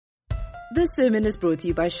This sermon is brought to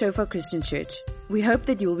you by Shofar Christian Church. We hope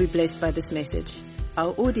that you will be blessed by this message.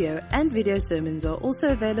 Our audio and video sermons are also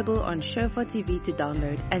available on Shofar TV to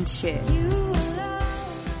download and share.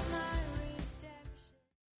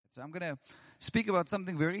 So I'm going to speak about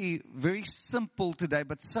something very, very simple today,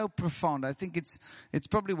 but so profound. I think it's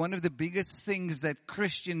probably one of the biggest things that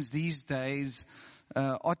Christians these days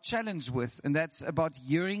are challenged with, and that's about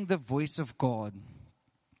hearing the voice of God.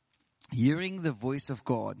 Hearing the voice of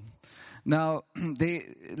God. Now,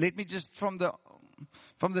 let me just from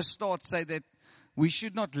the start say that we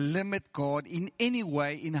should not limit God in any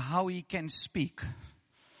way in how He can speak,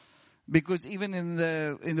 because even in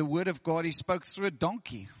the Word of God, He spoke through a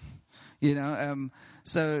donkey.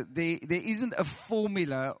 So there isn't a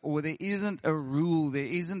formula, or there isn't a rule, there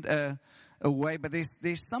isn't a way, but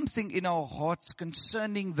there's something in our hearts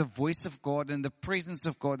concerning the voice of God and the presence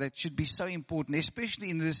of God that should be so important,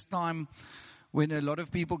 especially in this time when a lot of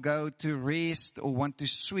people go to rest or want to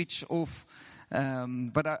switch off.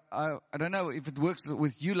 But I don't know if it works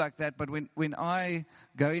with you like that, but when I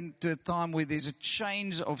go into a time where there's a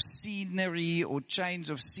change of scenery or change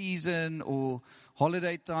of season or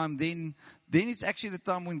holiday time, then it's actually the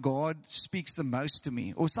time when God speaks the most to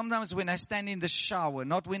me. Or sometimes when I stand in the shower,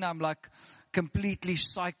 not when I'm like completely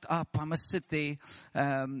psyched up, I must sit there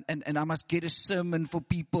and I must get a sermon for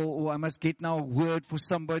people, or I must get now a word for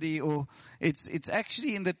somebody, or it's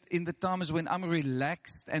actually in the times when I'm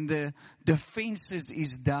relaxed and the defenses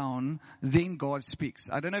is down, then God speaks.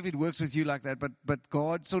 I don't know if it works with you like that, but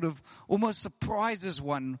God sort of almost surprises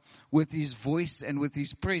one with His voice and with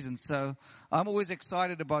His presence. So I'm always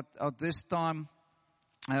excited about this time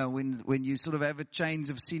when you sort of have a change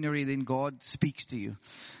of scenery, then God speaks to you.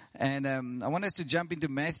 And I want us to jump into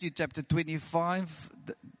Matthew chapter 25.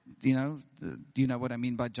 You know what I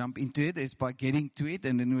mean by jump into it? It's by getting to it,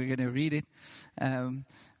 and then we're going to read it.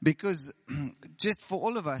 Because just for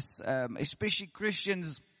all of us, especially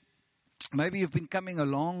Christians, maybe you've been coming a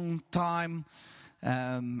long time,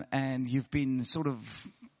 and you've been sort of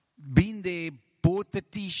been there, bought the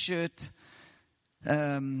T-shirt,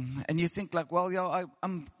 and you think like, well, yeah,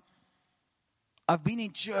 I've been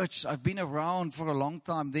in church, I've been around for a long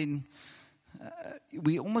time. Then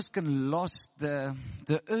we almost can lost the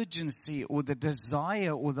urgency or the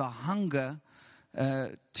desire or the hunger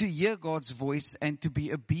to hear God's voice and to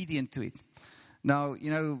be obedient to it. Now,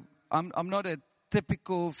 I'm not a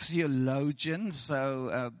typical theologian,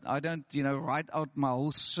 so I don't, write out my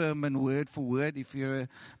whole sermon word for word. If you're a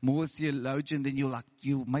more theologian, then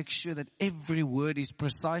you make sure that every word is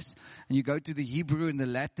precise, and you go to the Hebrew and the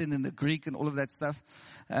Latin and the Greek and all of that stuff.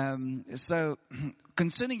 So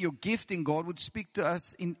concerning your gifting, God would speak to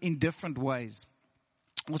us in different ways.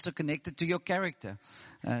 Also connected to your character.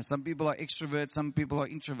 Some people are extroverts, some people are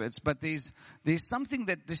introverts, but there's something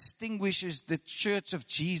that distinguishes the Church of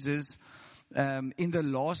Jesus in the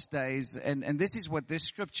last days, and this is what this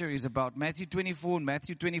scripture is about. Matthew 24 and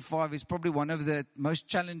Matthew 25 is probably one of the most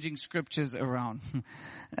challenging scriptures around.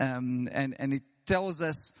 And it tells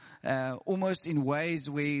us almost in ways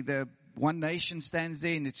where the one nation stands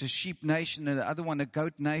there and it's a sheep nation, and the other one a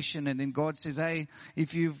goat nation, and then God says, hey,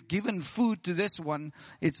 if you've given food to this one,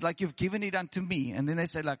 it's like you've given it unto me. And then they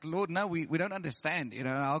say like, Lord, no, we don't understand.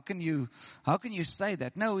 How can you say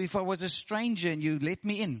that? No, if I was a stranger and you let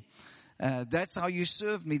me in, that's how you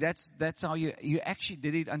served me. That's how you actually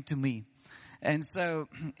did it unto me. And so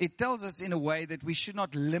it tells us in a way that we should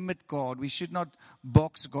not limit God. We should not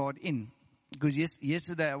box God in. Because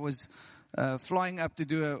yesterday I was flying up to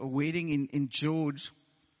do a wedding in George.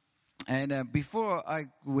 And before I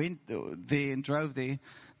went there and drove there,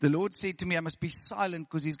 the Lord said to me, I must be silent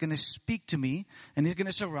because He's going to speak to me, and He's going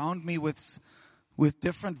to surround me with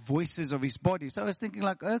different voices of His body. So I was thinking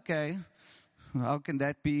like, okay, how can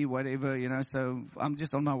that be? Whatever, so I'm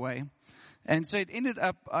just on my way. And so it ended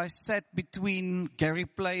up, I sat between Gary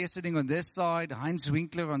Player sitting on this side, Heinz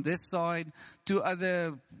Winkler on this side, two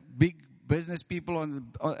other big business people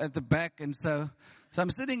at the back. And so I'm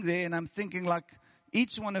sitting there and I'm thinking like,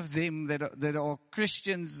 each one of them that are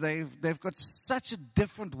Christians, they've got such a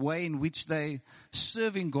different way in which they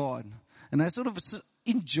serving God. And I sort of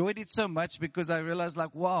enjoyed it so much because I realized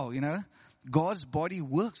like, wow, God's body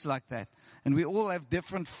works like that. And we all have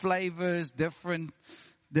different flavors, different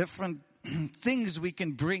things we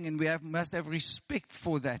can bring, and we must have respect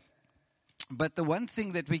for that. But the one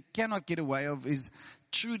thing that we cannot get away of is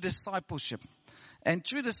true discipleship. And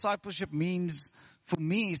true discipleship means, for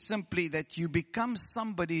me, simply that you become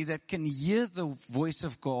somebody that can hear the voice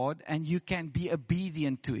of God and you can be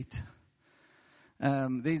obedient to it.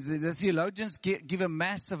 The theologians give a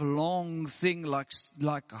massive long thing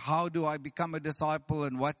like how do I become a disciple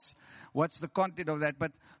and what's the content of that.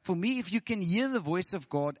 But for me, if you can hear the voice of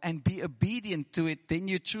God and be obedient to it, then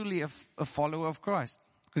you're truly a follower of Christ.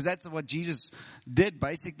 Because that's what Jesus did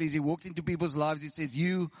basically, is he walked into people's lives. He says,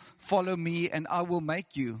 you follow me and I will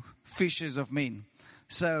make you fishers of men.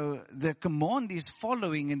 So the command is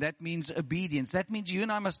following, and that means obedience. That means you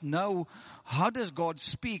and I must know, how does God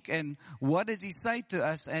speak and what does he say to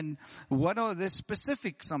us and what are the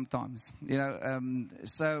specifics sometimes.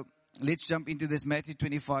 So let's jump into this Matthew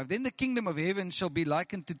 25. Then the kingdom of heaven shall be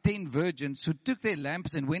likened to 10 virgins who took their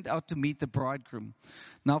lamps and went out to meet the bridegroom.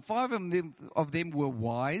 Now 5 of them were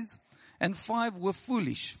wise and 5 were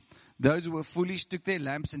foolish. Those who were foolish took their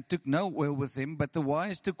lamps and took no oil with them, but the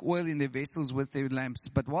wise took oil in their vessels with their lamps.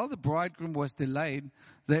 But while the bridegroom was delayed,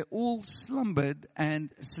 they all slumbered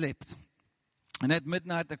and slept. And at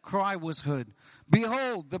midnight a cry was heard,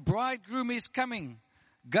 behold, the bridegroom is coming.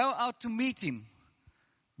 Go out to meet him.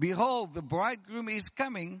 Behold, the bridegroom is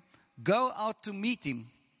coming. Go out to meet him.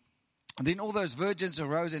 And then all those virgins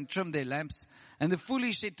arose and trimmed their lamps. And the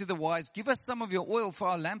foolish said to the wise, give us some of your oil, for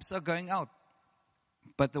our lamps are going out.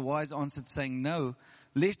 But the wise answered, saying, no,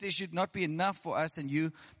 lest there should not be enough for us and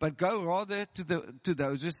you, but go rather to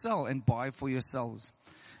those who sell and buy for yourselves.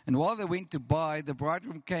 And while they went to buy, the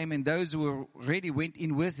bridegroom came, and those who were ready went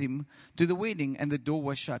in with him to the wedding, and the door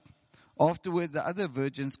was shut. Afterward, the other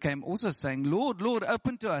virgins came also, saying, Lord, Lord,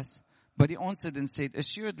 open to us. But he answered and said,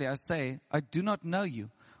 assuredly, I say, I do not know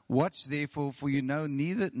you. Watch therefore, for you know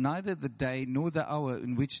neither the day nor the hour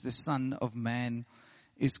in which the Son of Man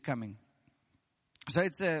is coming. So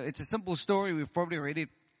it's a simple story. We've probably read it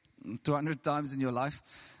 200 times in your life.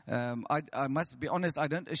 I must be honest, I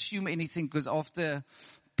don't assume anything, because after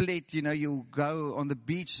Plet, you'll go on the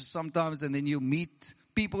beach sometimes and then you'll meet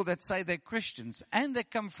people that say they're Christians and they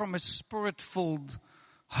come from a spirit-filled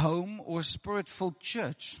home or spirit-filled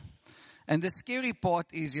church. And the scary part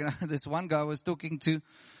is, this one guy I was talking to,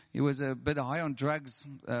 he was a bit high on drugs.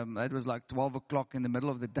 It was like 12 o'clock in the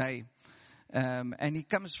middle of the day. And he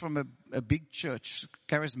comes from a big church,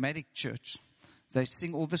 charismatic church. They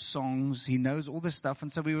sing all the songs. He knows all the stuff.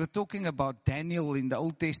 And so we were talking about Daniel in the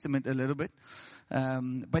Old Testament a little bit.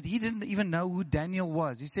 But he didn't even know who Daniel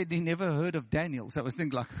was. He said he never heard of Daniel. So I was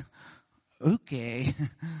thinking okay,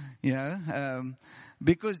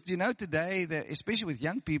 because, today, especially with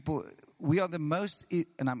young people, we are the most,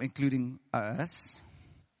 and I'm including us,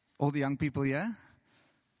 all the young people here.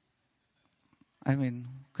 I mean,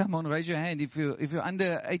 come on, raise your hand. If you're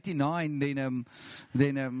under 89,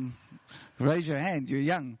 then raise your hand. You're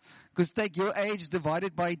young. Because take your age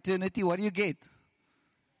divided by eternity, what do you get?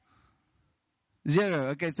 0.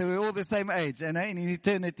 Okay, so we're all the same age, and in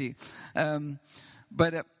eternity.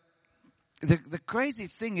 But the crazy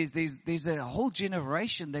thing is, there's a whole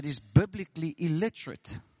generation that is biblically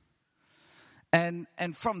illiterate, and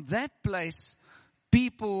from that place,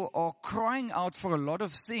 people are crying out for a lot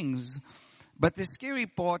of things. But the scary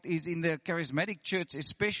part is, in the charismatic church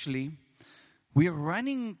especially, we're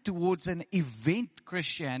running towards an event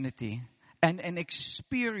Christianity and an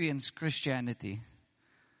experience Christianity.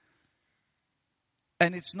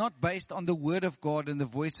 And it's not based on the word of God and the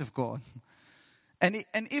voice of God. And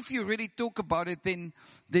if you really talk about it, then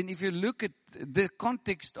if you look at the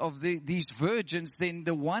context of these virgins, then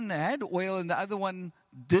the one had oil and the other one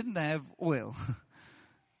didn't have oil.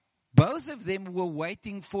 Both of them were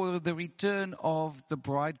waiting for the return of the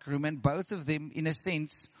bridegroom, and both of them, in a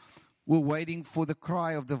sense, were waiting for the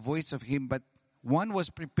cry of the voice of him, but one was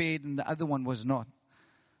prepared and the other one was not.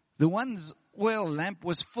 The one's oil lamp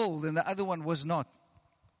was full and the other one was not.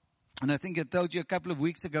 And I think I told you a couple of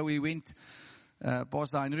weeks ago, we went,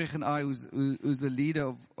 Pastor Heinrich and I, who's the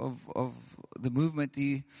leader of the movement,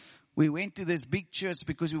 we went to this big church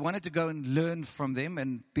because we wanted to go and learn from them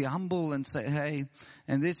and be humble and say, hey,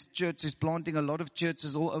 and this church is planting a lot of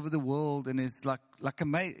churches all over the world, and it's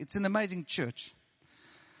it's an amazing church.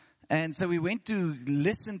 And so we went to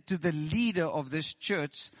listen to the leader of this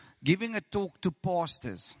church giving a talk to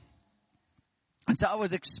pastors. And so I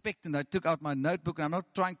was expecting, I took out my notebook, and I'm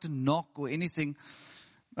not trying to knock or anything,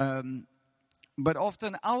 but after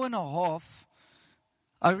an hour and a half,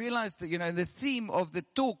 I realized that, the theme of the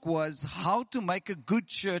talk was how to make a good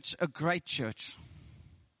church a great church.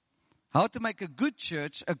 How to make a good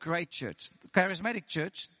church a great church. Charismatic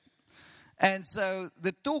church. And so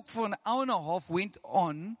the talk for an hour and a half went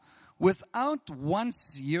on without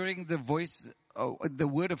once hearing the voice, the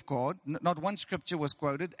word of God. Not one scripture was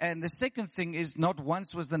quoted. And the second thing is, not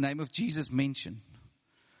once was the name of Jesus mentioned.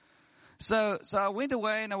 So I went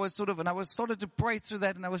away and I was started to pray through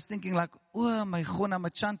that, and I was thinking like, oh my gona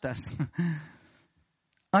machantas.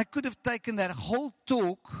 I could have taken that whole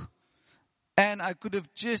talk and I could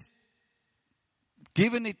have just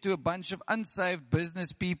given it to a bunch of unsaved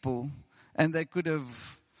business people, and they could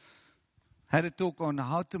have had a talk on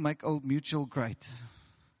how to make Old Mutual great.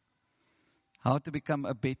 How to become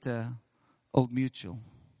a better Old Mutual.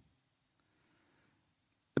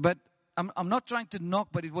 But I'm not trying to knock,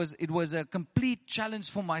 but it was a complete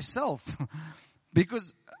challenge for myself.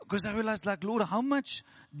 because I realized, like, Lord, how much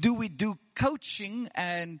do we do coaching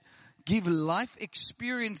and give life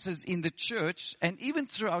experiences in the church and even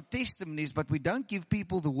through our testimonies, but we don't give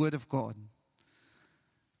people the Word of God.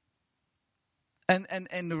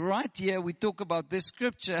 And right here we talk about this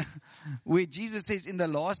scripture where Jesus says in the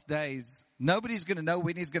last days, nobody's going to know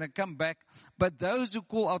when He's going to come back, but those who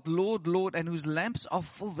call out, Lord, Lord, and whose lamps are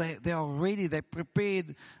full, they are ready, they're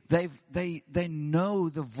prepared, they know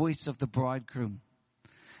the voice of the bridegroom.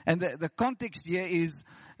 And the context here is,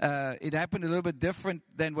 it happened a little bit different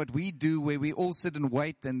than what we do, where we all sit and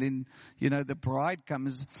wait and then, the bride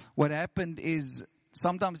comes. What happened is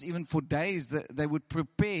sometimes even for days they would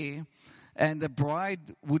prepare, and the bride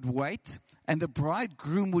would wait, and the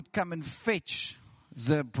bridegroom would come and fetch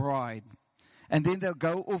the bride. And then they'll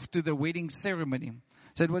go off to the wedding ceremony.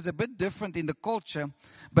 So it was a bit different in the culture.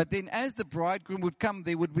 But then as the bridegroom would come,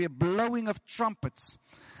 there would be a blowing of trumpets.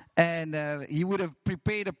 And he would have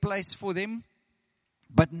prepared a place for them.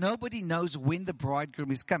 But nobody knows when the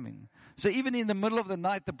bridegroom is coming. So even in the middle of the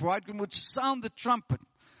night, the bridegroom would sound the trumpet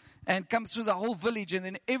and come through the whole village, and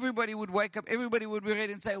then everybody would wake up, everybody would be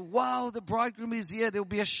ready and say, wow, the bridegroom is here. There will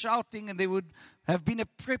be a shouting, and there would have been a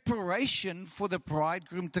preparation for the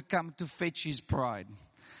bridegroom to come to fetch his bride.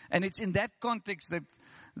 And it's in that context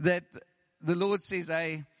that the Lord says,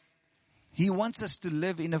 He wants us to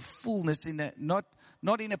live in a fullness,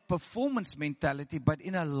 not in a performance mentality, but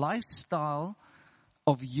in a lifestyle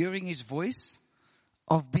of hearing His voice,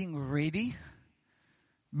 of being ready.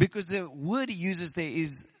 Because the word He uses there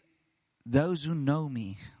is, those who know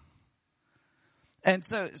me. And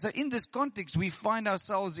so in this context, we find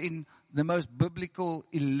ourselves in the most biblical,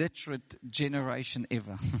 illiterate generation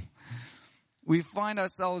ever. We find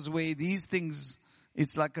ourselves where these things,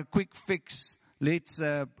 it's like a quick fix. Let's,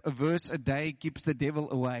 a verse a day keeps the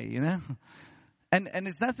devil away, And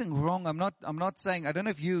it's nothing wrong. I'm not saying, I don't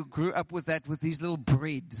know if you grew up with that, with these little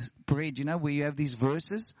bread, where you have these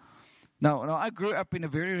verses. No, I grew up in a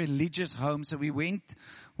very religious home, so we went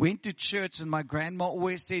to church, and my grandma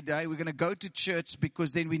always said, hey, we're going to go to church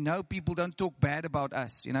because then we know people don't talk bad about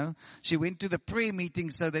us, She went to the prayer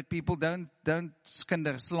meeting so that people don't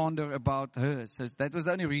slander about her. So that was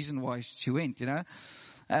the only reason why she went,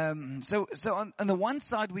 So on the one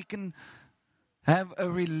side, we can have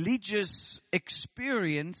a religious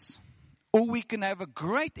experience, or we can have a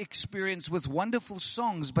great experience with wonderful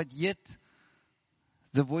songs, but yet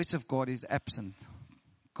the voice of God is absent.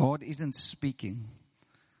 God isn't speaking.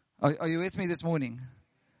 Are you with me this morning?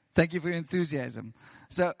 Thank you for your enthusiasm.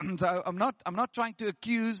 So I'm not trying to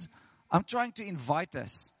accuse. I'm trying to invite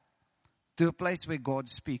us to a place where God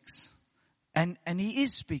speaks. And He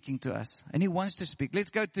is speaking to us. And He wants to speak. Let's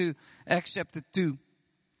go to Acts chapter 2.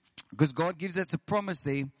 Because God gives us a promise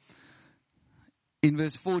there. In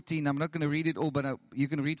verse 14. I'm not going to read it all, but you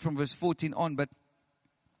can read from verse 14 on. But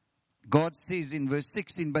God says in verse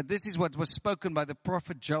 16, but this is what was spoken by the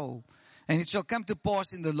prophet Joel. And it shall come to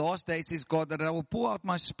pass in the last days, says God, that I will pour out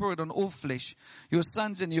my spirit on all flesh. Your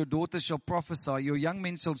sons and your daughters shall prophesy. Your young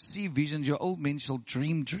men shall see visions. Your old men shall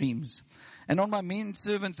dream dreams. And on my men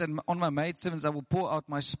servants and on my maid servants I will pour out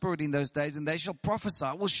my spirit in those days, and they shall prophesy.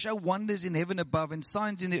 I will show wonders in heaven above and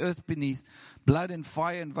signs in the earth beneath, blood and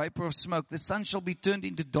fire and vapor of smoke. The sun shall be turned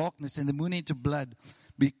into darkness and the moon into blood,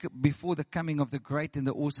 before the coming of the great and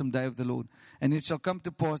the awesome day of the Lord. And it shall come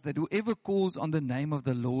to pass that whoever calls on the name of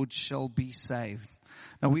the Lord shall be saved.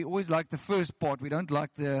 Now, we always like the first part. We don't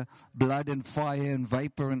like the blood and fire and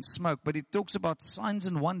vapor and smoke. But it talks about signs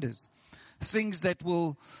and wonders. Things that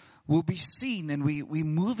will be seen, and we're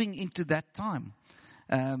moving into that time.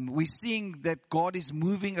 We're seeing that God is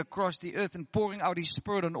moving across the earth and pouring out His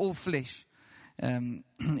Spirit on all flesh.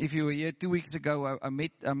 If you were here 2 weeks ago, I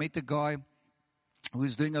met a guy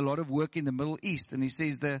who's doing a lot of work in the Middle East. And he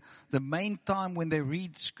says the main time when they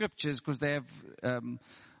read scriptures, because they have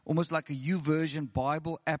almost like a YouVersion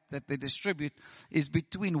Bible app that they distribute, is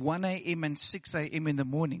between 1 a.m. and 6 a.m. in the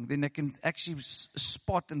morning. Then they can actually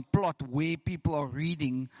spot and plot where people are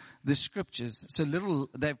reading the scriptures. So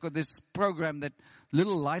they've got this program that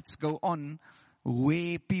little lights go on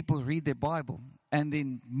where people read their Bible. And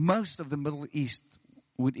then most of the Middle East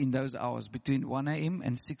would, in those hours, between 1 a.m.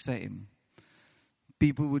 and 6 a.m.,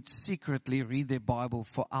 people would secretly read their Bible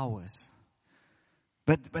for hours.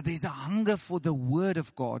 But there's a hunger for the Word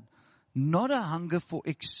of God, not a hunger for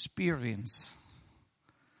experience.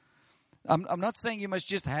 I'm not saying you must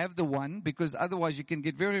just have the one, because otherwise you can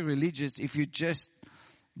get very religious if you just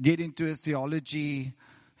get into a theology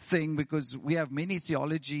thing, because we have many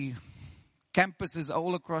theology campuses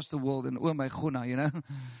all across the world, and oh my chuna, you know,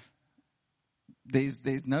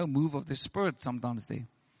 there's no move of the Spirit sometimes there.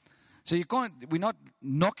 So we're not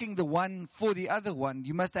knocking the one for the other one.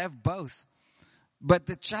 You must have both. But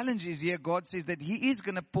the challenge is here, God says that He is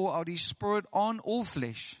going to pour out His Spirit on all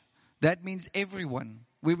flesh. That means everyone.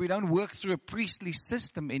 We don't work through a priestly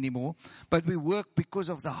system anymore, but we work because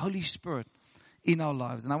of the Holy Spirit in our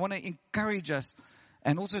lives. And I want to encourage us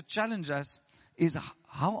and also challenge us is,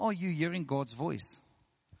 how are you hearing God's voice?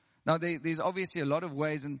 Now, there's obviously a lot of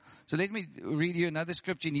ways. And so let me read you another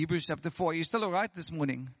scripture in Hebrews chapter 4. Are you still all right this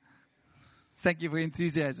morning? Thank you for your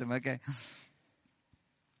enthusiasm. Okay.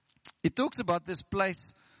 It talks about this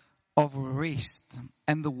place of rest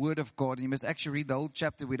and the Word of God. And you must actually read the whole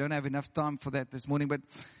chapter. We don't have enough time for that this morning. But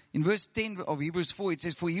in verse 10 of Hebrews 4, it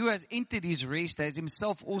says, "For you has entered His rest, as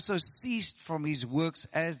Himself also ceased from His works,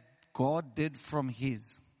 as God did from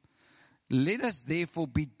His. Let us therefore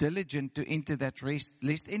be diligent to enter that rest,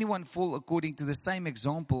 lest anyone fall according to the same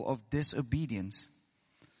example of disobedience."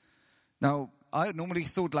 Now, I normally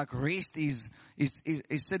thought like rest is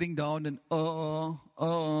sitting down and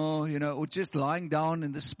you know, or just lying down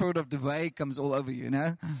and the spirit of Dway comes all over you, you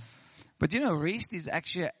know. But you know, rest is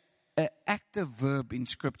actually an active verb in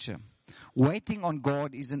Scripture. Waiting on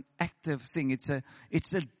God is an active thing. It's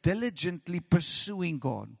a diligently pursuing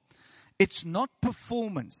God. It's not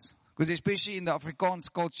performance. Because especially in the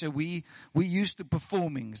Afrikaans culture, we used to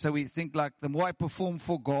performing. So we think like, the more I perform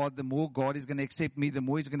for God, the more God is going to accept me, the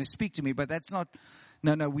more He's going to speak to me. But that's not,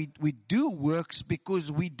 no, we do works because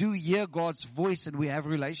we do hear God's voice and we have a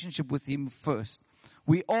relationship with Him first.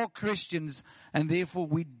 We are Christians and therefore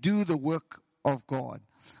we do the work of God.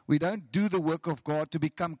 We don't do the work of God to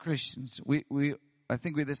become Christians. I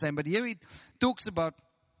think we're the same. But here it talks about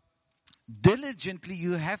diligently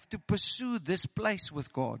you have to pursue this place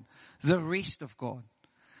with God, the rest of God.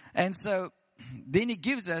 And so then He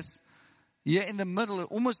gives us, here in the middle, it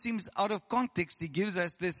almost seems out of context, He gives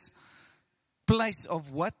us this place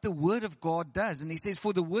of what the Word of God does. And He says,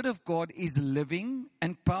 "For the Word of God is living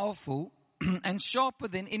and powerful and sharper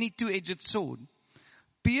than any two-edged sword,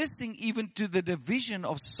 piercing even to the division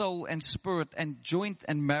of soul and spirit and joint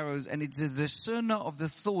and marrows, and it is a discerner of the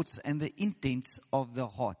thoughts and the intents of the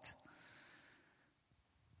heart."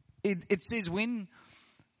 It says when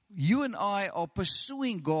you and I are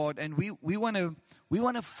pursuing God and we want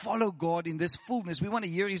to follow God in this fullness, we want to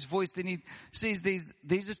hear His voice, then He says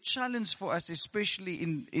there's a challenge for us, especially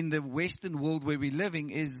in the Western world where we're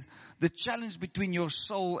living, is the challenge between your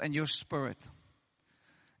soul and your spirit.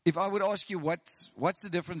 If I would ask you what's the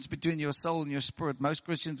difference between your soul and your spirit, most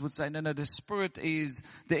Christians would say, no, the spirit is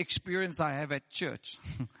the experience I have at church.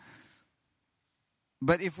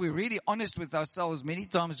 But if we're really honest with ourselves, many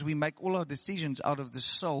times we make all our decisions out of the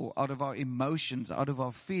soul, out of our emotions, out of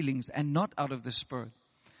our feelings, and not out of the Spirit.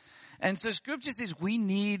 And so Scripture says we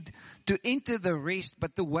need to enter the rest,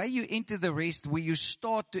 but the way you enter the rest, where you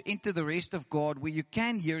start to enter the rest of God, where you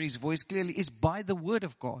can hear His voice clearly, is by the Word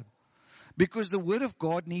of God. Because the Word of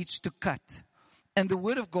God needs to cut. And the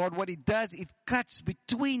Word of God, what it does, it cuts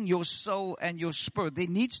between your soul and your spirit. There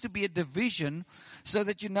needs to be a division so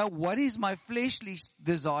that you know what is my fleshly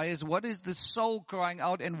desires, what is the soul crying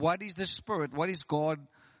out, and what is the spirit, what is God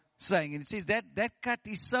saying. And it says that cut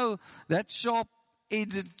is so, that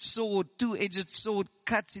sharp-edged sword, two-edged sword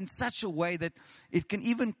cuts in such a way that it can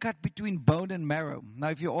even cut between bone and marrow. Now,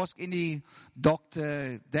 if you ask any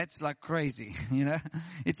doctor, that's like crazy, you know.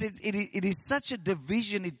 It says it is such a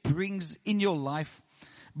division it brings in your life,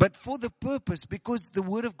 but for the purpose, because the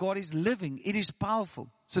Word of God is living, it is powerful.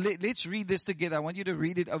 So let's read this together. I want you to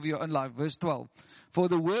read it over your own life. Verse 12. "For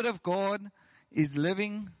the Word of God is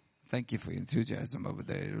living." Thank you for your enthusiasm over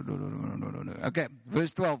there. No. Okay,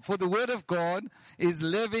 verse 12. "For the Word of God is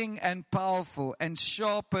living and powerful and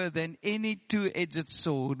sharper than any two-edged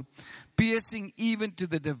sword, piercing even to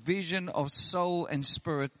the division of soul and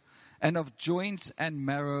spirit and of joints and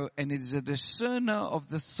marrow, and it is a discerner of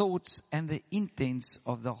the thoughts and the intents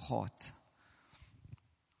of the heart."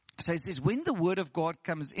 So it says when the Word of God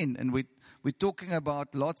comes in, and we're talking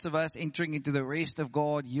about lots of us entering into the rest of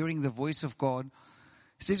God, hearing the voice of God.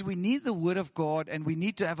 It says we need the Word of God, and we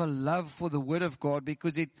need to have a love for the Word of God,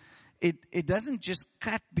 because it doesn't just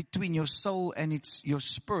cut between your soul and your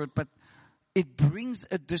spirit, but it brings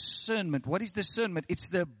a discernment. What is discernment? It's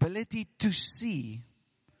the ability to see.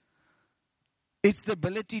 It's the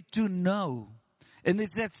ability to know. And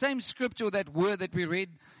it's that same scripture, that word that we read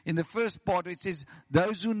in the first part, it says,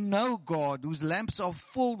 those who know God, whose lamps are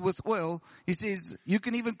filled with oil, he says, you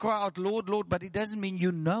can even cry out, Lord, Lord, but it doesn't mean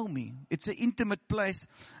you know me. It's an intimate place,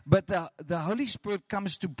 but the Holy Spirit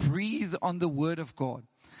comes to breathe on the word of God.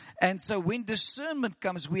 And so when discernment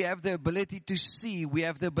comes, we have the ability to see, we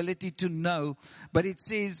have the ability to know, but it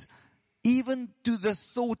says, even to the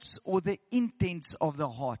thoughts or the intents of the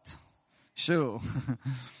heart. Sure.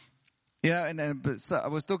 Yeah, and so I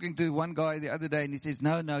was talking to one guy the other day, and he says,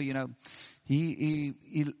 no, he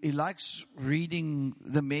likes reading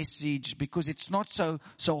the Message because it's not so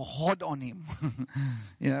hard on him.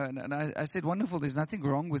 And I said, wonderful. There's nothing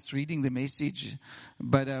wrong with reading the Message,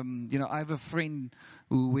 but I have a friend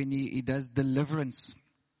who, when he does deliverance,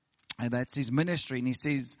 and that's his ministry, and he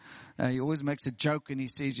says, he always makes a joke, and he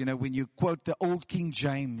says, when you quote the old King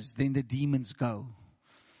James, then the demons go.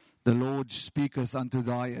 The Lord speaketh unto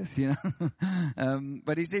thy earth,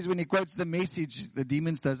 but he says when he quotes the Message, the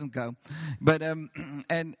demons doesn't go. But,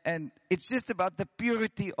 and it's just about the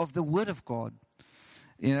purity of the word of God,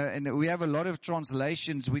 and we have a lot of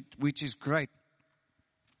translations, which is great.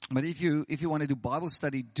 But if you want to do Bible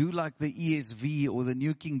study, do like the ESV or the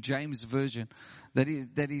New King James Version,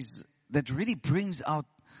 that really brings out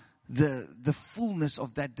the fullness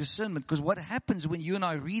of that discernment. Because what happens when you and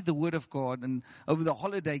I read the Word of God, and over the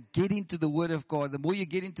holiday get into the Word of God, the more you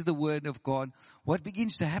get into the Word of God, what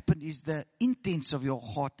begins to happen is the intents of your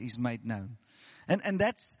heart is made known. And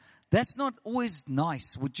that's not always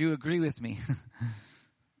nice. Would you agree with me?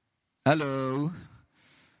 Hello.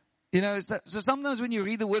 So sometimes when you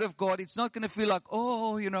read the Word of God, it's not going to feel like,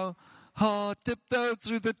 tiptoe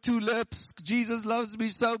through the tulips. Jesus loves me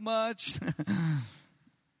so much.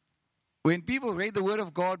 When people read the Word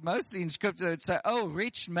of God, mostly in Scripture, they'd say, oh,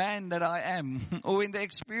 rich man that I am. Or when they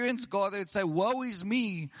experience God, they'd say, woe is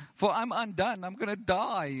me, for I'm undone. I'm going to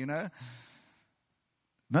die,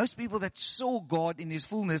 Most people that saw God in His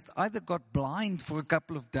fullness either got blind for a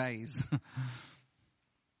couple of days.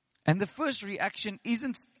 And the first reaction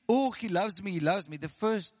isn't, oh, He loves me, He loves me. The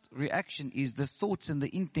first reaction is the thoughts and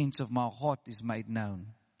the intents of my heart is made known.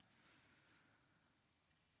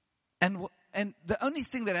 And the only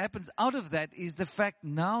thing that happens out of that is the fact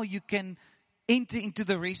now you can enter into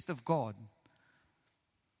the rest of God.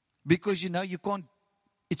 Because you can't,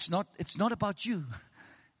 it's not about you.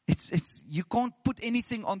 You can't put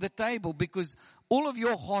anything on the table because all of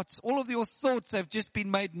your hearts, all of your thoughts have just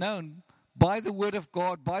been made known by the Word of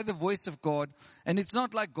God, by the voice of God. And it's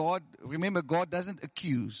not like God, remember, God doesn't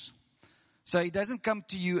accuse. So He doesn't come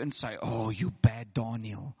to you and say, oh, you bad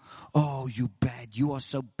Daniel. Oh, you bad. You are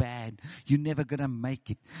so bad. You're never going to make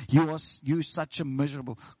it. You're such a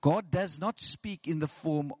miserable. God does not speak in the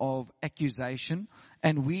form of accusation,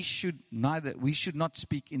 and we should not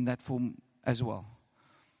speak in that form as well.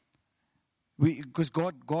 Because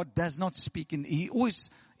God does not speak He always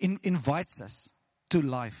invites us to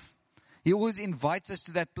life. He always invites us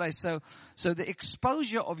to that place. So the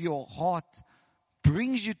exposure of your heart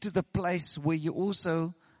brings you to the place where you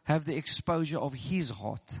also have the exposure of His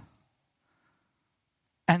heart.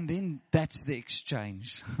 And then that's the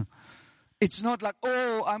exchange. It's not like,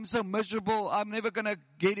 oh, I'm so miserable, I'm never going to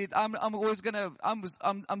get it, I'm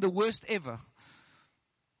the worst ever.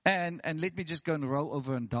 And let me just go and roll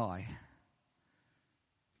over and die.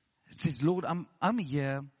 It says, Lord, I'm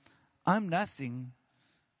here, I'm nothing,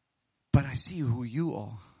 but I see who you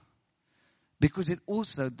are. Because it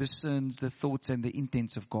also discerns the thoughts and the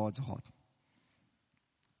intents of God's heart.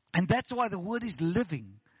 And that's why the Word is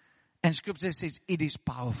living. And Scripture says it is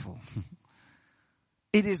powerful.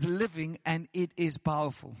 It is living and it is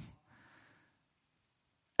powerful.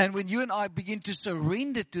 And when you and I begin to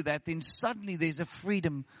surrender to that, then suddenly there's a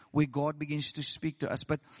freedom where God begins to speak to us.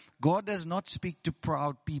 But God does not speak to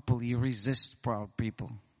proud people. He resists proud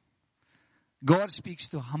people. God speaks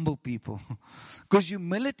to humble people. Because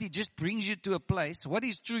humility just brings you to a place. What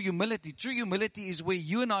is true humility? True humility is where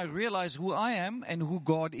you and I realize who I am and who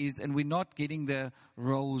God is, and we're not getting the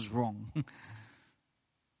roles wrong.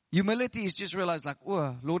 Humility is just realize like,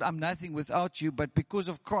 oh, Lord, I'm nothing without you, but because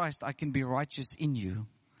of Christ, I can be righteous in you.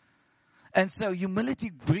 And so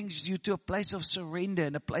humility brings you to a place of surrender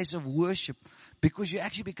and a place of worship, because you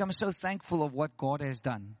actually become so thankful of what God has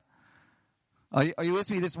done. Are you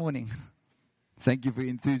with me this morning? Thank you for your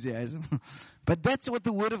enthusiasm. But that's what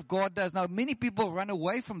the Word of God does. Now, many people run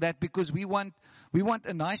away from that because we want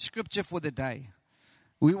a nice scripture for the day.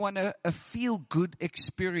 We want a feel-good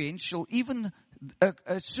experiential, even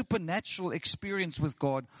a supernatural experience with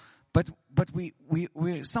God. But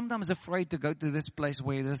we're sometimes afraid to go to this place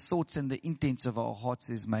where the thoughts and the intents of our hearts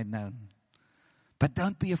is made known. But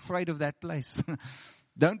don't be afraid of that place.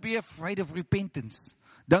 Don't be afraid of repentance.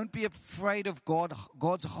 Don't be afraid of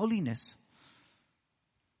God's holiness.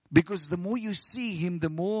 Because the more you see Him, the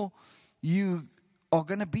more you are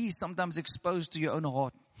going to be sometimes exposed to your own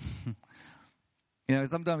heart.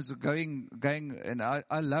 Sometimes going, and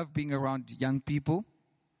I love being around young people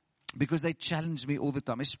because they challenge me all the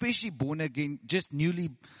time, especially born again, just newly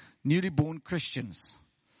born Christians.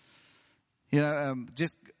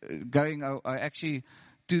 Just going, I actually,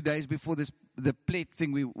 2 days before the plate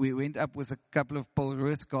thing, we went up with a couple of Paul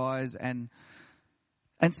Roos guys, and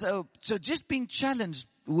so just being challenged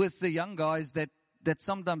with the young guys that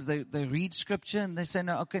sometimes they read scripture and they say,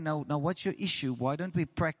 now what's your issue? Why don't we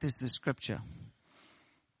practice the scripture?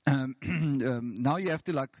 Now you have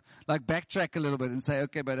to like backtrack a little bit and say,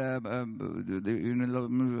 okay, but and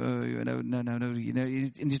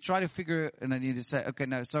you try to figure, and then you just say, okay,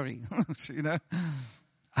 no, sorry.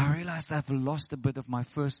 I realized I've lost a bit of my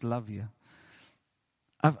first love here.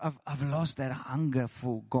 I've lost that hunger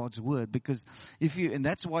for God's word, because and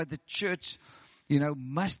that's why the church,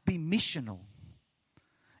 must be missional.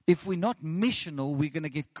 If we're not missional, we're going to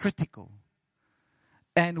get critical.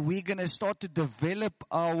 And we're going to start to develop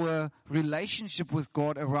our relationship with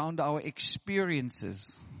God around our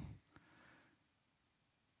experiences.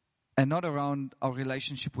 And not around our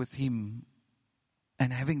relationship with Him.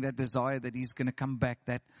 And having that desire that He's going to come back,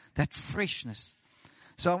 that freshness.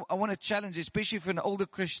 So I want to challenge, especially for an older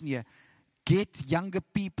Christian here, get younger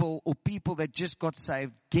people or people that just got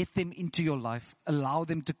saved, get them into your life. Allow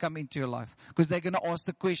them to come into your life. Because they're going to ask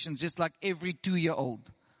the questions just like every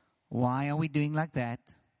 2-year-old. Why are we doing like that?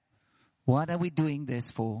 What are we doing this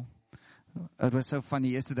for? It was so funny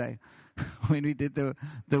yesterday when we did the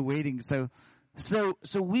wedding. So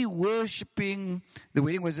we worshiping. The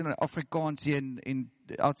wedding was in Afrikaans here in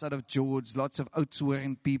outside of George. Lots of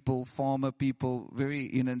Oudtshoorn people, farmer people, very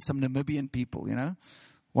and some Namibian people.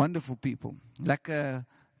 Wonderful people, like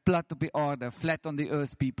plat op die aarde, flat on the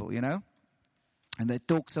earth people. And they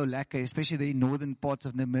talk so lekker, especially the northern parts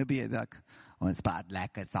of Namibia. Like, it's bad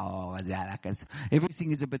lekker,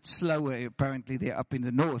 everything is a bit slower apparently there up in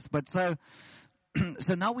the north. But so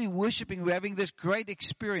now we're worshiping, we're having this great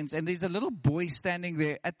experience, and there's a little boy standing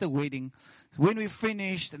there at the wedding. When we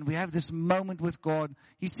finished and we have this moment with God,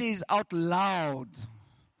 he says out loud,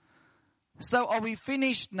 "So are we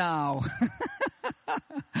finished now?"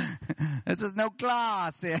 This is no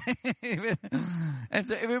class. And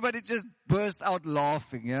so everybody just burst out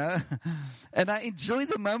laughing, And I enjoy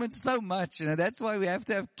the moment so much, That's why we have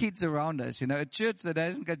to have kids around us, A church that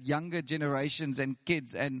hasn't got younger generations and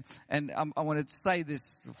kids. And I want to say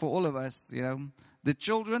this for all of us, The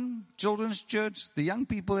children's church, the young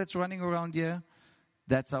people that's running around here,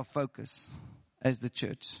 that's our focus as the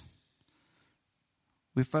church.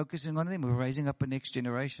 We're focusing on them. We're raising up a next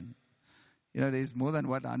generation. There's more than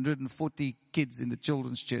 140 kids in the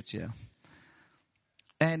children's church here.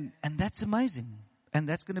 And that's amazing. And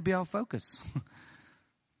that's going to be our focus.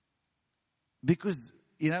 Because,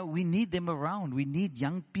 we need them around. We need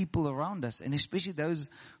young people around us. And especially those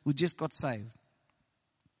who just got saved.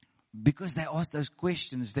 Because they ask those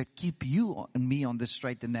questions that keep you and me on the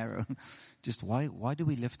straight and narrow. Just why do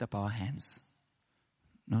we lift up our hands?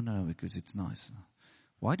 No, because it's nice.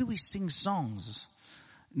 Why do we sing songs?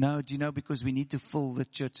 No, do you know, because we need to fill the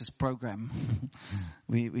church's program.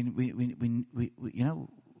 We're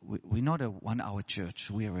not a 1-hour church.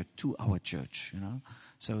 We are a 2-hour church,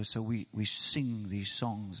 So we sing these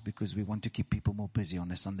songs because we want to keep people more busy on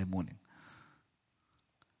a Sunday morning.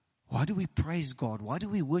 Why do we praise God? Why do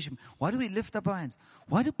we worship? Why do we lift up our hands?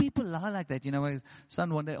 Why do people lie like that? My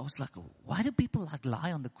son one day, I was like, why do people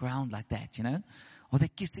lie on the ground like that, Or they're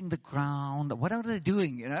kissing the ground. What are they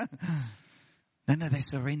doing, No, they're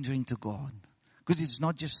surrendering to God. Because it's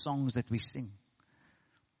not just songs that we sing.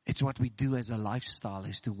 It's what we do as a lifestyle,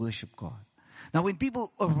 is to worship God. Now, when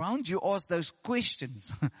people around you ask those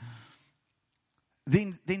questions,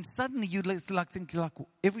 then suddenly you think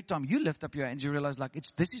every time you lift up your hands, you realize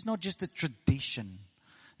this is not just a tradition.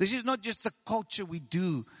 This is not just the culture we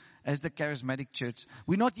do as the charismatic church.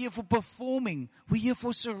 We're not here for performing. We're here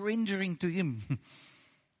for surrendering to Him.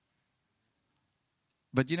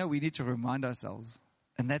 But we need to remind ourselves,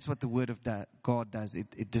 and that's what the Word of God does.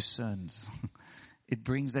 It discerns. It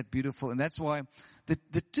brings that beautiful, and that's why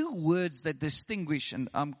the 2 words that distinguish, and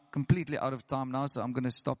I'm completely out of time now, so I'm going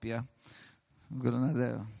to stop here. I've got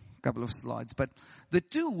another couple of slides. But the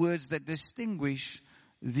 2 words that distinguish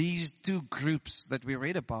these 2 groups that we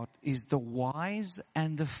read about is the wise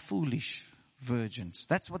and the foolish. virgins.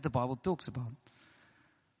 That's what the Bible talks about.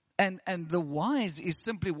 And the wise is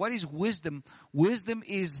simply, what is wisdom? Wisdom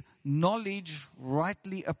is knowledge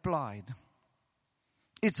rightly applied.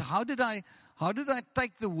 It's how did I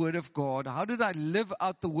take the word of God? How did I live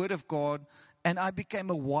out the word of God? And I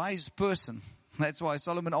became a wise person. That's why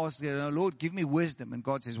Solomon asked, Lord, give me wisdom. And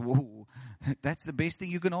God says, whoa, that's the best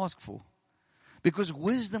thing you can ask for. Because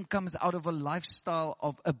wisdom comes out of a lifestyle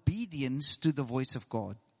of obedience to the voice of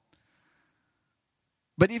God.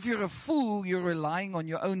 But if you're a fool, you're relying on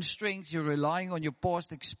your own strength, you're relying on your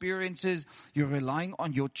past experiences, you're relying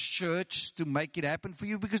on your church to make it happen for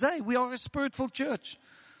you. Because, hey, we are a spirit-ful church.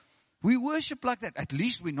 We worship like that. At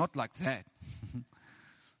least we're not like that.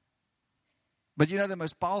 But the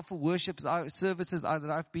most powerful worship services that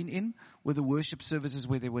I've been in were the worship services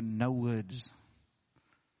where there were no words.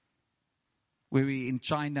 Where we in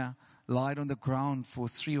China lied on the ground for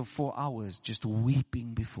 3 or 4 hours just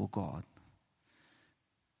weeping before God.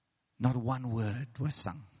 Not one word was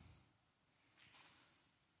sung.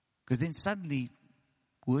 Because then suddenly,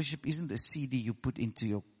 worship isn't a CD you put into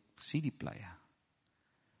your CD player.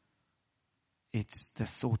 It's the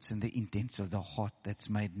thoughts and the intents of the heart that's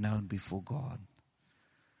made known before God.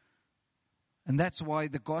 And that's why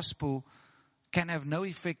the gospel can have no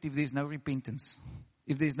effect if there's no repentance.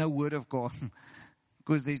 If there's no word of God.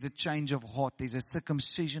 Because there's a change of heart. There's a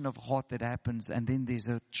circumcision of heart that happens. And then there's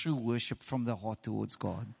a true worship from the heart towards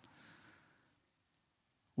God.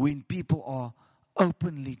 When people are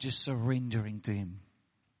openly just surrendering to Him.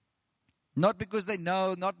 Not because they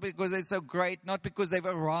know, not because they're so great, not because they've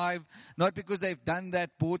arrived, not because they've done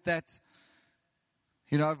that, bought that.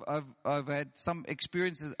 I've had some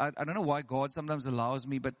experiences. I don't know why God sometimes allows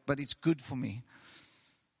me, but it's good for me.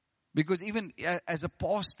 Because even as a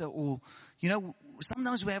pastor or,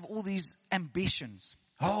 sometimes we have all these ambitions.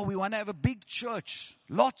 Oh, we want to have a big church,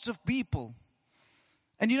 lots of people.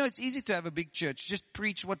 And it's easy to have a big church. Just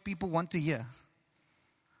preach what people want to hear.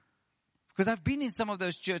 Because I've been in some of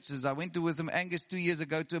those churches. I went with Angus 2 years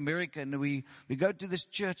ago to America, and we go to this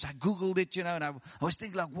church. I Googled it, and I was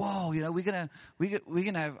thinking like, whoa, we're gonna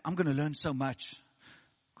have, I'm gonna learn so much.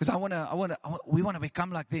 Because we want to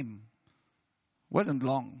become like them. It wasn't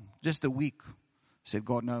long, just a week. I said,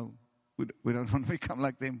 God, no, we don't want to become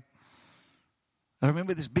like them. I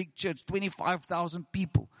remember this big church, 25,000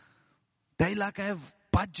 people. They have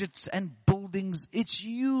budgets and buildings. It's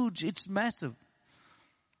huge. It's massive.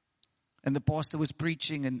 And the pastor was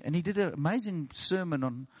preaching, and he did an amazing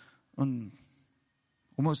sermon on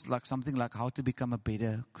almost like something like how to become a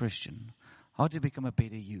better Christian, how to become a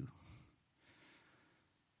better you.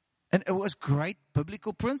 And it was great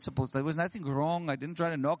biblical principles. There was nothing wrong. I didn't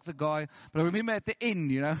try to knock the guy. But I remember at the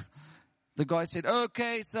end, the guy said,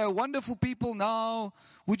 okay, so wonderful people now,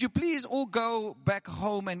 would you please all go back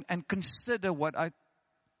home and consider what I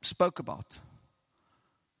spoke about?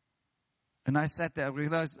 And I sat there, I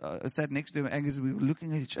realized, I sat next to him, Angus, we were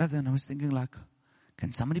looking at each other, and I was thinking like,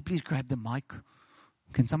 can somebody please grab the mic?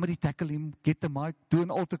 Can somebody tackle him, get the mic, do an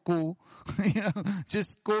altar call?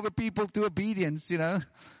 Just call the people to obedience,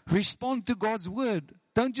 Respond to God's word.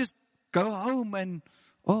 Don't just go home and,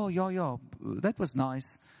 oh, yeah, that was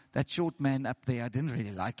nice. That short man up there, I didn't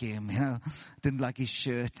really like him, Didn't like his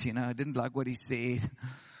shirt, I didn't like what he said.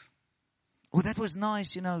 Oh, that was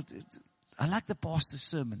nice, I like the pastor's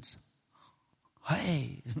sermons.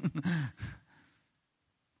 Hey.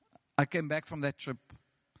 I came back from that trip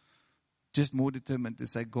just more determined to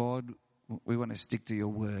say, God, we want to stick to your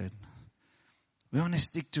word. We want to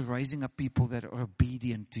stick to raising up people that are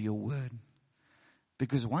obedient to your word.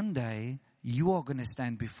 Because one day, you are going to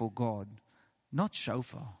stand before God, not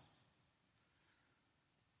Shofar.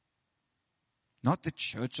 Not the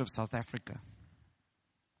Church of South Africa.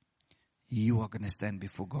 You are going to stand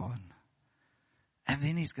before God. And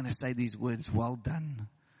then He's going to say these words, well done,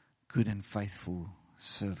 good and faithful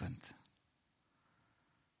servant.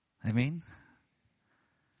 Amen?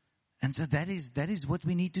 And so that is what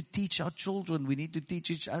we need to teach our children. We need to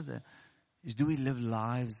teach each other. Is do we live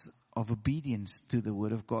lives of obedience to the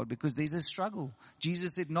word of God? Because there's a struggle.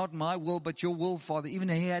 Jesus said, not my will, but your will, Father. Even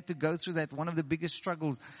He had to go through that. One of the biggest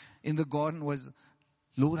struggles in the garden was,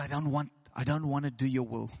 Lord, I don't want to do your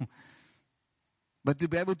will. But to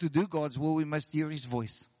be able to do God's will, we must hear His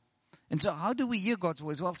voice. And so how do we hear God's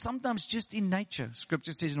voice? Well, sometimes just in nature.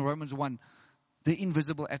 Scripture says in Romans 1, the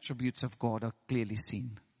invisible attributes of God are clearly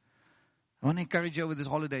seen. I want to encourage you over this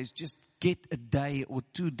holidays, just get a day or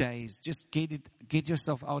 2 days. Just get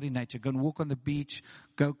yourself out in nature. Go and walk on the beach.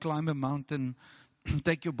 Go climb a mountain.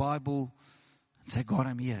 Take your Bible and say, God,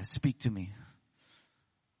 I'm here. Speak to me.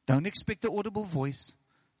 Don't expect an audible voice.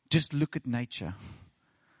 Just look at nature.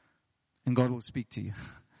 And God will speak to you.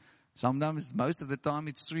 Sometimes, most of the time,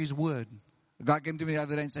 it's through His Word. A guy came to me the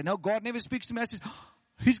other day and said, no, God never speaks to me. I said,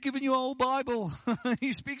 He's given you a whole Bible.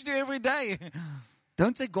 He speaks to you every day.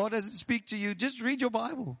 Don't say God doesn't speak to you. Just read your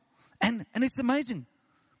Bible. And it's amazing.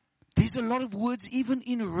 There's a lot of words, even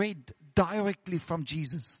in red, directly from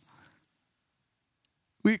Jesus.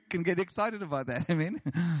 We can get excited about that. I mean,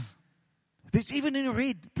 there's even in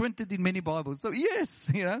red printed in many Bibles. So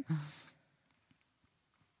yes,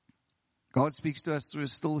 God speaks to us through a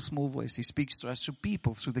still small voice. He speaks to us through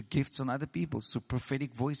people, through the gifts on other people, through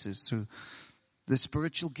prophetic voices, through the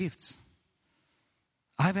spiritual gifts.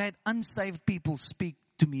 I've had unsaved people speak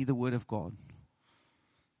to me the word of God.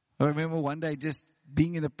 I remember one day just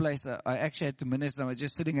being in the place, I actually had to minister. I was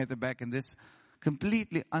just sitting at the back, and this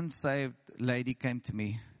completely unsaved lady came to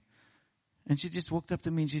me. And she just walked up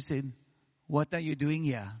to me and she said, what are you doing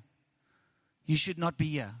here? You should not be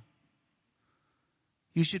here.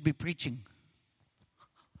 You should be preaching.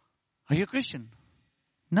 Are you a Christian?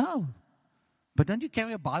 No. But don't you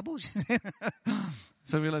carry a Bible?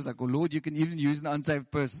 So I realized, oh Lord, you can even use an unsaved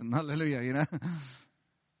person. Hallelujah,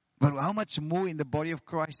 But how much more in the body of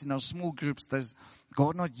Christ, in our small groups, does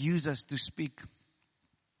God not use us to speak?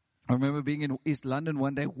 I remember being in East London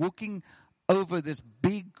one day, walking over this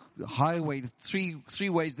big highway, three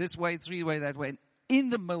ways this way, 3 way that way. And in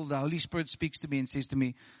the middle, the Holy Spirit speaks to me and says to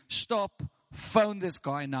me, stop, phone this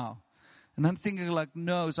guy now. And I'm thinking like,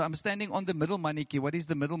 no. So I'm standing on the middle maniki. What is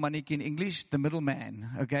the middle maniki in English? The middle man,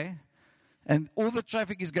 okay? And all the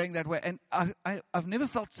traffic is going that way. And I've never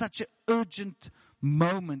felt such an urgent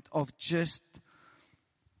moment of just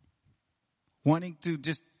wanting to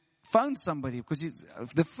just phone somebody. Because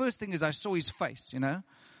the first thing is I saw his face,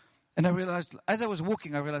 And I realized, as I was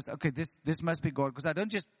walking, okay, this must be God. Because I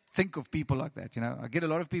don't just think of people like that, I get a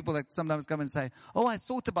lot of people that sometimes come and say, oh, I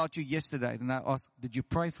thought about you yesterday. And I ask, did you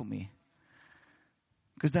pray for me?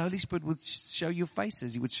 Because the Holy Spirit would show you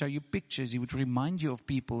faces. He would show you pictures. He would remind you of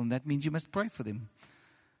people. And that means you must pray for them.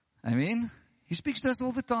 I mean, He speaks to us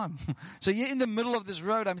all the time. So here in the middle of this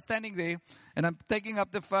road, I'm standing there. And I'm taking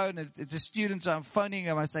up the phone. It's a student, so I'm phoning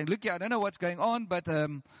him. I'm saying, look here, I don't know what's going on. But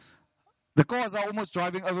the cars are almost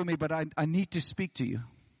driving over me. But I need to speak to you.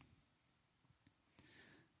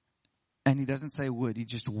 And he doesn't say a word. He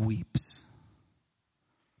just weeps.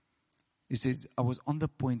 He says, I was on the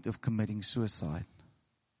point of committing suicide.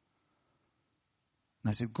 And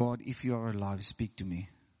I said, God, if you are alive, speak to me.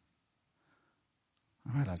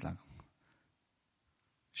 I realized,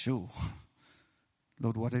 sure.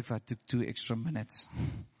 Lord, what if I took 2 extra minutes?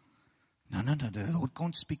 No. The Lord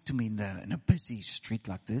can't speak to me in a busy street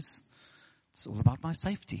like this. It's all about my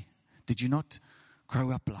safety. Did you not grow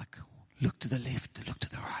up like, look to the left, look to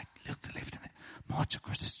the right, look to the left, and then march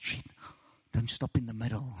across the street. Don't stop in the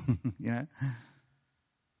middle,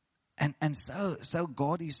 And so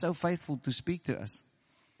God is so faithful to speak to us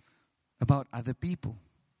about other people,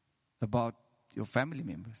 about your family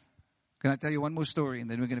members. Can I tell you one more story and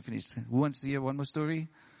then we're going to finish? Who wants to hear one more story?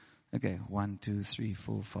 Okay, 1, 2, 3,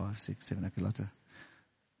 4, 5, 6, 7. Okay, lots of.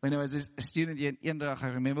 When I was a student in Eendracht, I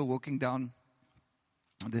remember walking down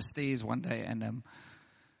the stairs one day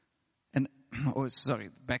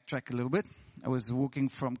backtrack a little bit. I was walking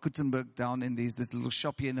from Kutzenberg down and there's this little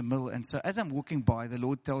shop here in the middle. And so as I'm walking by, the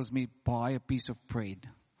Lord tells me, buy a piece of bread.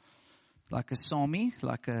 Like a sami,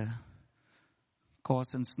 like a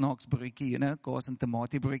kaas and snacks breakie, kaas and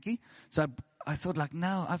tomato breakie. So I thought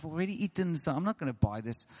no, I've already eaten, so I'm not going to buy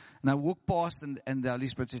this. And I walk past and the Holy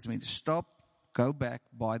Spirit says to me, stop, go back,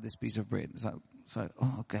 buy this piece of bread. So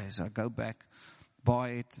okay, so I go back, buy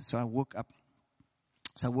it. So I walk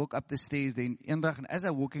up the stairs there in Eendracht, and as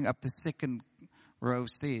I'm walking up the second row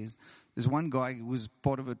of stairs, there's one guy who was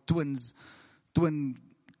part of a twin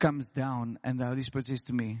comes down, and the Holy Spirit says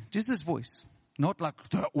to me, just this voice, not like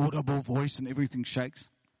the audible voice and everything shakes,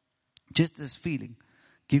 just this feeling,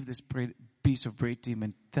 give this piece of bread to him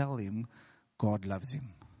and tell him God loves him.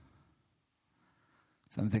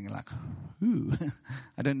 So I'm thinking ooh,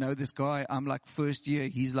 I don't know this guy. I'm first year.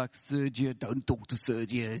 He's third year. Don't talk to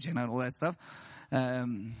third years, and all that stuff.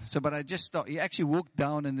 But I just stopped. He actually walked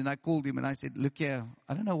down, and then I called him and I said, look here,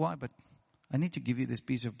 I don't know why, but I need to give you this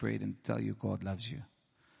piece of bread and tell you God loves you.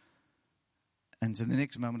 And so the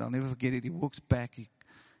next moment, I'll never forget it. He walks back. He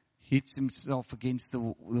hits himself against the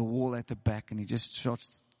wall at the back, and he just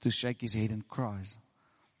starts to shake his head and cries.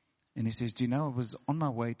 And he says, do you know, I was on my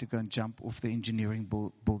way to go and jump off the engineering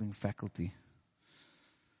building faculty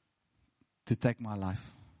to take my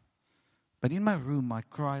life. But in my room, I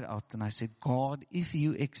cried out and I said, God, if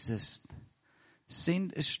you exist,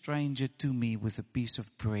 send a stranger to me with a piece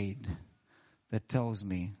of bread that tells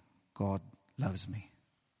me God loves me.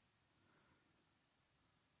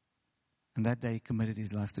 And that day he committed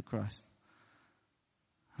his life to Christ.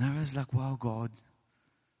 And I was like, wow, God,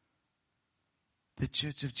 the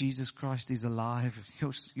Church of Jesus Christ is alive.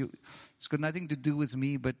 It's got nothing to do with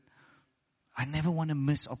me, but I never want to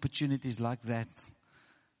miss opportunities like that.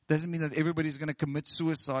 Doesn't mean that everybody's going to commit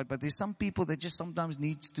suicide, but there's some people that just sometimes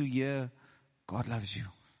needs to hear, God loves you.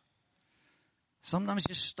 Sometimes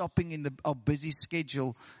just stopping in our busy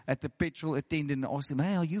schedule at the petrol attendant and asking,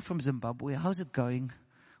 hey, are you from Zimbabwe? How's it going?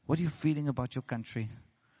 What are you feeling about your country?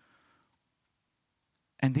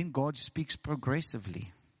 And then God speaks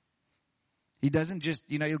progressively. He doesn't just,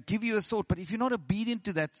 he'll give you a thought, but if you're not obedient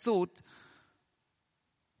to that thought,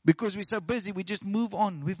 because we're so busy, we just move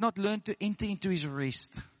on. We've not learned to enter into His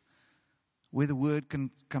rest, where the word can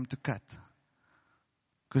come to cut.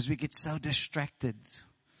 Because we get so distracted.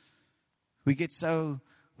 We get so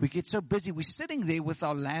busy. We're sitting there with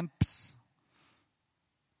our lamps,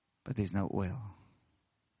 but there's no oil.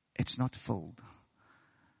 It's not filled.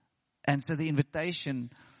 And so the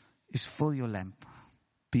invitation is fill your lamp.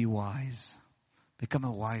 Be wise. Become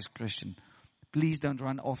a wise Christian. Please don't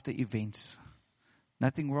run after events.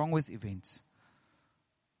 Nothing wrong with events.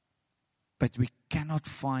 But we cannot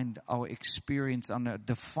find our experience and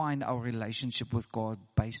define our relationship with God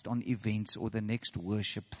based on events or the next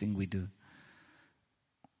worship thing we do.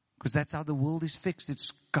 Because that's how the world is fixed.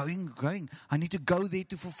 It's going. I need to go there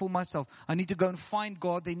to fulfill myself. I need to go and find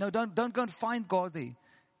God there. No, don't go and find God there.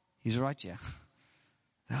 He's right here.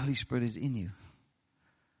 The Holy Spirit is in you.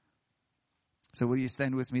 So will you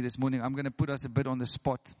stand with me this morning? I'm going to put us a bit on the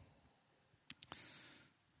spot.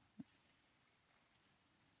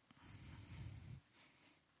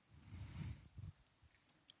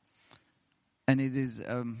 And it is,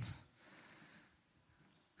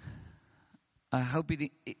 I hope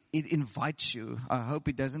it invites you. I hope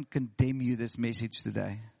it doesn't condemn you, this message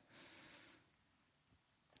today.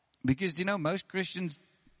 Because, most Christians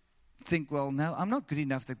think, well, no, I'm not good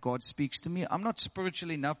enough that God speaks to me. I'm not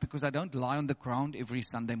spiritual enough because I don't lie on the ground every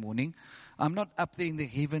Sunday morning. I'm not up there in the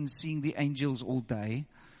heavens seeing the angels all day.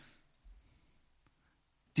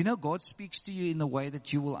 Do you know God speaks to you in the way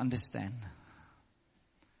that you will understand?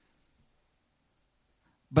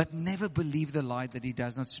 But never believe the lie that He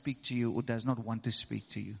does not speak to you or does not want to speak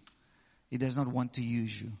to you. He does not want to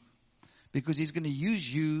use you. Because He's going to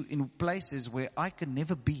use you in places where I can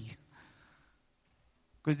never be.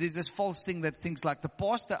 Because there's this false thing that thinks like the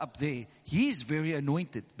pastor up there, he's very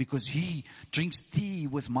anointed because he drinks tea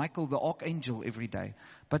with Michael the archangel every day.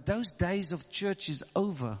 But those days of church is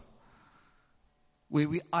over, where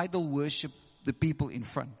we idol worship the people in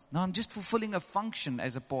front. Now I'm just fulfilling a function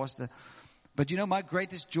as a pastor. But my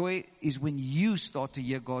greatest joy is when you start to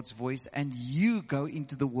hear God's voice and you go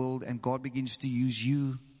into the world and God begins to use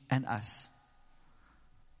you and us.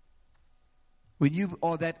 When you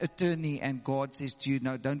are that attorney and God says to you,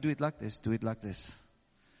 no, don't do it like this, do it like this.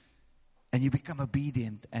 And you become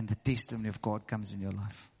obedient and the testimony of God comes in your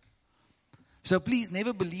life. So please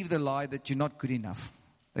never believe the lie that you're not good enough,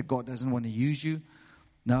 that God doesn't want to use you.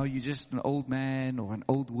 No, you're just an old man or an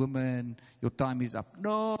old woman. Your time is up.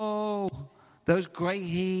 No, those gray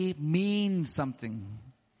hair mean something.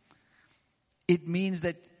 It means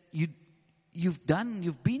that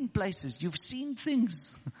you've been places, you've seen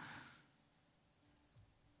things.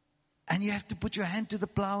 And you have to put your hand to the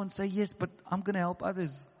plow and say, yes, but I'm going to help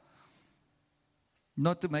others.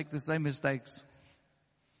 Not to make the same mistakes,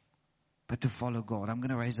 but to follow God. I'm going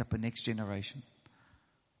to raise up a next generation.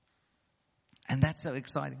 And that's so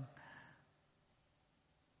exciting.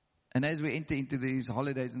 And as we enter into these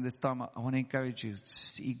holidays and this time, I want to encourage you,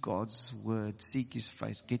 see God's word, seek His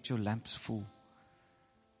face, get your lamps full.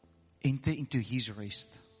 Enter into His rest.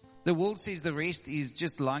 The world says the rest is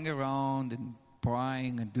just lying around and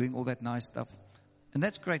crying and doing all that nice stuff. And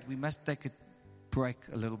that's great. We must take a break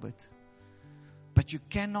a little bit. But you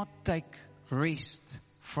cannot take rest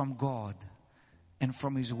from God and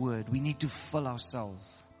from His word. We need to fill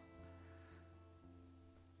ourselves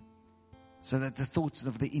so that the thoughts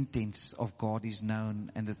of the intents of God is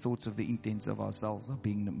known and the thoughts of the intents of ourselves are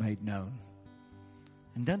being made known.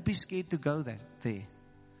 And don't be scared to go there.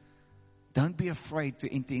 Don't be afraid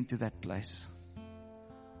to enter into that place.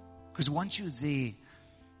 Because once you're there,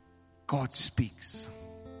 God speaks.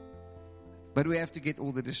 But we have to get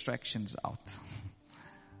all the distractions out.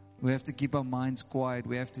 We have to keep our minds quiet.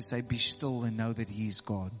 We have to say, be still and know that He is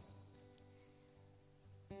God.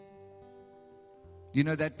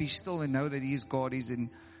 That be still and know that He is God is in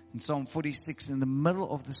Psalm 46, in the middle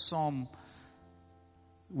of the psalm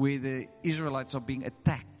where the Israelites are being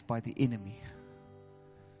attacked by the enemy.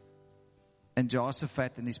 And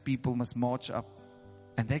Jehoshaphat and his people must march up.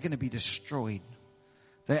 And they're going to be destroyed.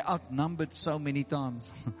 They're outnumbered so many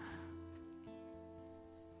times.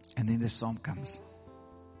 And then the psalm comes.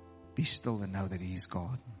 Be still and know that He is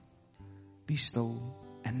God. Be still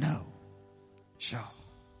and know. Sure.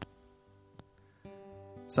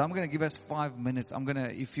 So I'm going to give us 5 minutes. I'm going to,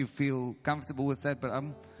 if you feel comfortable with that, but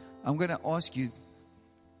I'm going to ask you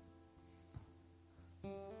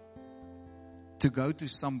to go to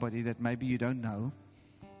somebody that maybe you don't know.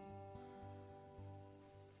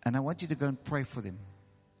 And I want you to go and pray for them.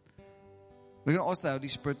 We're going to ask the Holy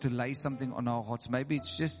Spirit to lay something on our hearts. Maybe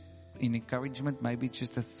it's just an encouragement. Maybe it's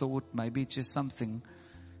just a thought. Maybe it's just something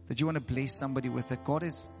that you want to bless somebody with that God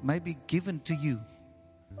has maybe given to you.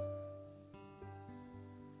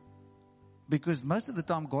 Because most of the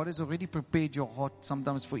time, God has already prepared your heart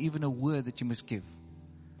sometimes for even a word that you must give.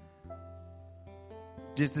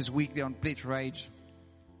 Just this week there on Pledge Rage,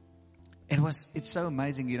 it's so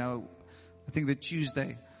amazing, you know. I think that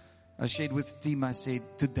Tuesday, I shared with the team, I said,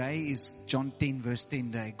 today is John 10 verse 10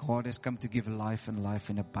 day. God has come to give life and life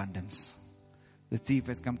in abundance. The thief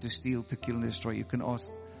has come to steal, to kill and destroy. You can ask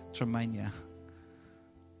Tremania.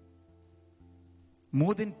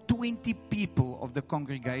 More than 20 people of the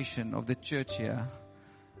congregation of the church here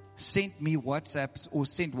sent me WhatsApps or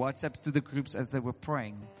sent WhatsApps to the groups as they were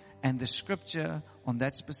praying. And the scripture on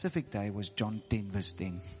that specific day was John 10 verse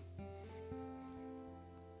 10.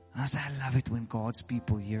 And I say, I love it when God's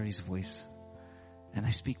people hear His voice and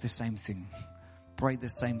they speak the same thing, pray the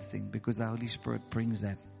same thing, because the Holy Spirit brings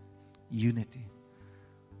that unity.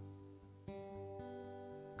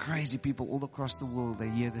 Crazy people all across the world, they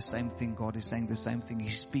hear the same thing. God is saying the same thing.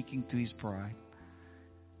 He's speaking to His bride.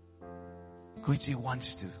 God, He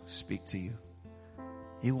wants to speak to you.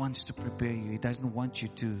 He wants to prepare you. He doesn't want you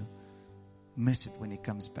to miss it when He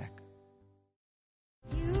comes back.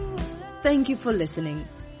 Thank you for listening.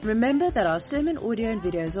 Remember that our sermon audio and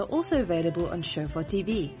videos are also available on Shofar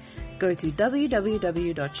TV. Go to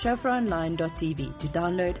www.shofaronline.tv to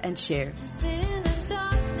download and share.